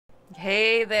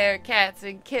Hey there, cats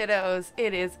and kiddos.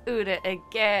 It is Uda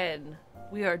again.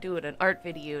 We are doing an art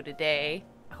video today.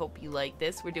 I hope you like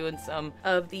this. We're doing some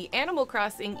of the Animal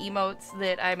Crossing emotes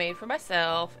that I made for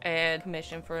myself and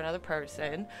commissioned for another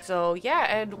person. So yeah,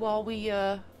 and while we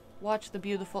watch the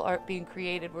beautiful art being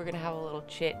created, we're gonna have a little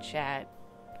chit chat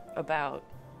about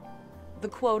the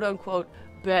quote-unquote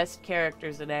best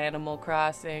characters in Animal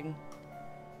Crossing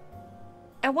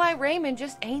and why Raymond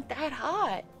just ain't that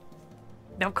hot.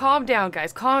 Now calm down,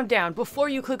 guys, calm down. Before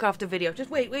you click off the video, just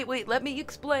wait, let me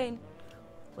explain.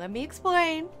 Let me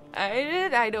explain.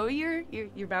 I know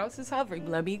your mouse is hovering.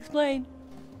 Let me explain.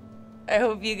 I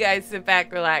hope you guys sit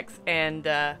back, relax, and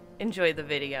enjoy the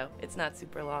video. It's not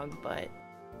super long, but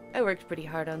I worked pretty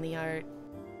hard on the art.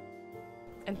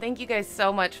 And thank you guys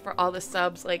so much for all the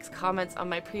subs, likes, comments on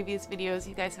my previous videos.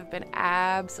 You guys have been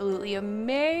absolutely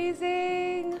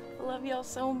amazing. I love y'all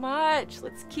so much.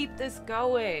 Let's keep this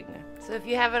going. So if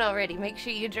you haven't already, make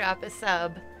sure you drop a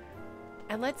sub.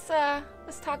 And let's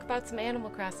talk about some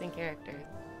Animal Crossing characters.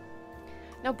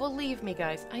 Now believe me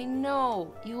guys, I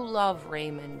know you love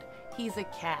Raymond. He's a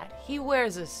cat. He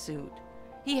wears a suit.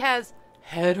 He has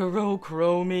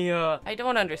heterochromia. I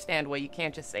don't understand why you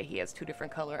can't just say he has two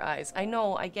different color eyes. I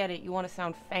know, I get it, you want to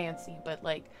sound fancy, but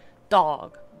like,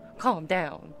 dog, calm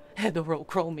down.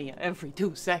 Heterochromia every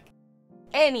 2 seconds.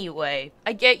 Anyway,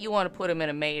 I get you want to put him in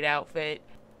a maid outfit.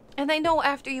 And I know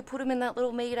after you put him in that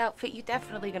little maid outfit, you're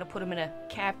definitely going to put him in a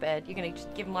cat bed. You're going to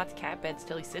just give him lots of cat beds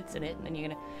till he sits in it, and then you're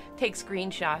going to take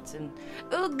screenshots and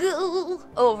go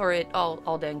over it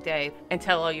all dang day and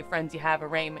tell all your friends you have a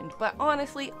Raymond. But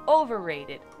honestly,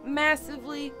 overrated.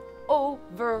 Massively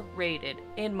overrated,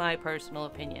 in my personal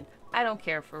opinion. I don't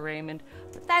care for Raymond,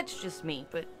 but that's just me.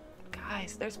 But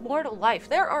guys, there's more to life.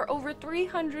 There are over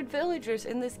 300 villagers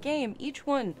in this game, each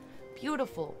one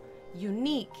beautiful,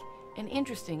 unique, and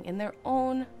interesting in their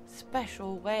own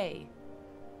special way.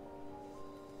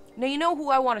 Now you know who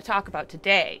I want to talk about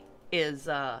today is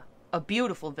a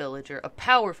beautiful villager, a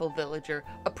powerful villager,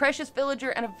 a precious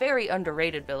villager, and a very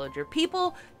underrated villager.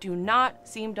 People do not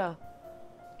seem to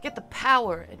get the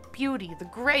power and beauty, the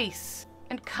grace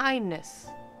and kindness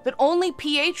that only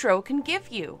Pietro can give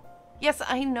you. Yes,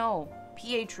 I know,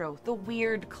 Pietro, the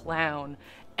weird clown.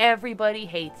 Everybody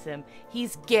hates him.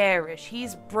 He's garish,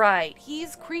 he's bright,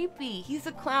 he's creepy, he's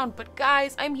a clown. But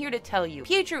guys, I'm here to tell you,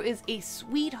 Pietro is a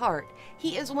sweetheart.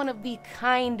 He is one of the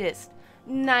kindest,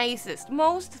 nicest,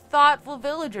 most thoughtful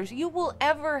villagers you will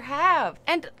ever have.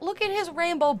 And look at his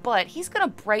rainbow butt. He's gonna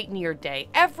brighten your day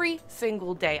every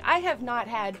single day. I have not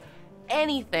had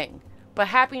anything but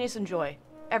happiness and joy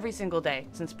every single day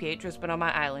since Pietro's been on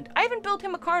my island. I even built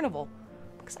him a carnival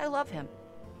because I love him.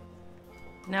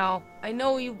 Now, I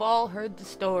know you've all heard the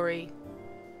story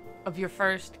of your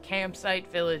first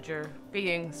campsite villager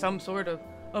being some sort of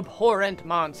abhorrent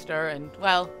monster, and,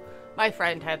 well, my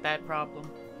friend had that problem.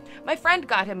 My friend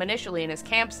got him initially in his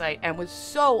campsite and was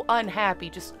so unhappy,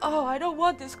 just, oh, I don't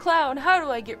want this clown, how do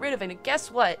I get rid of him? And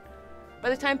guess what? By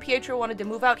the time Pietro wanted to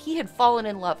move out, he had fallen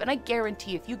in love, and I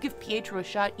guarantee if you give Pietro a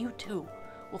shot, you too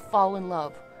will fall in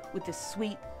love with this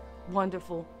sweet,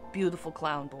 wonderful, beautiful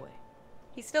clown boy.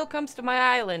 He still comes to my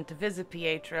island to visit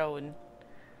Pietro, and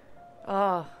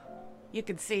oh, you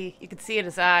can see in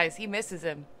his eyes, he misses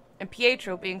him. And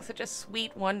Pietro, being such a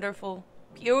sweet, wonderful,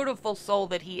 beautiful soul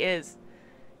that he is,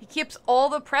 he keeps all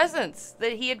the presents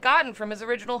that he had gotten from his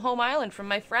original home island from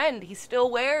my friend. He still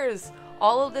wears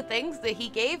all of the things that he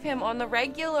gave him on the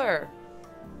regular,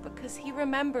 because he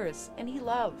remembers and he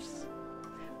loves.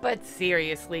 But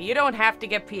seriously, you don't have to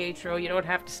get Pietro, you don't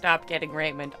have to stop getting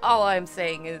Raymond. All I'm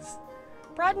saying is,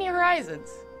 broaden your horizons.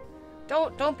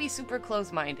 Don't be super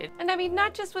close-minded. And I mean,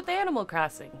 not just with Animal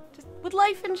Crossing, just with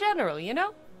life in general, you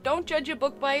know? Don't judge a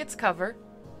book by its cover.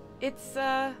 It's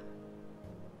not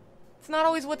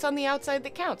always what's on the outside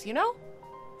that counts, you know?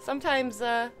 Sometimes,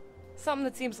 something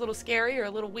that seems a little scary or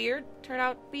a little weird turn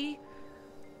out to be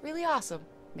really awesome.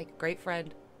 Make a great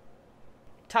friend.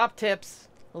 Top tips,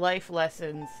 life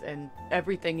lessons, and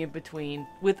everything in between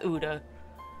with Uda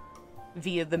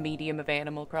via the medium of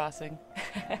Animal Crossing.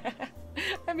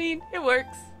 I mean, it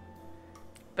works.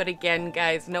 But again,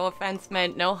 guys, no offense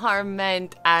meant, no harm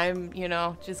meant. I'm, you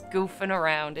know, just goofing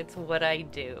around. It's what I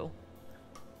do.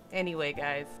 Anyway,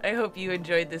 guys, I hope you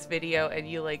enjoyed this video and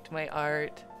you liked my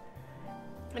art.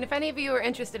 And if any of you are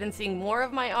interested in seeing more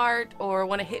of my art or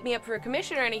want to hit me up for a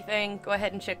commission or anything, go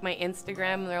ahead and check my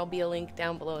Instagram. There'll be a link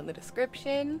down below in the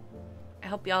description. I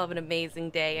hope y'all have an amazing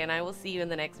day, and I will see you in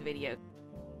the next video.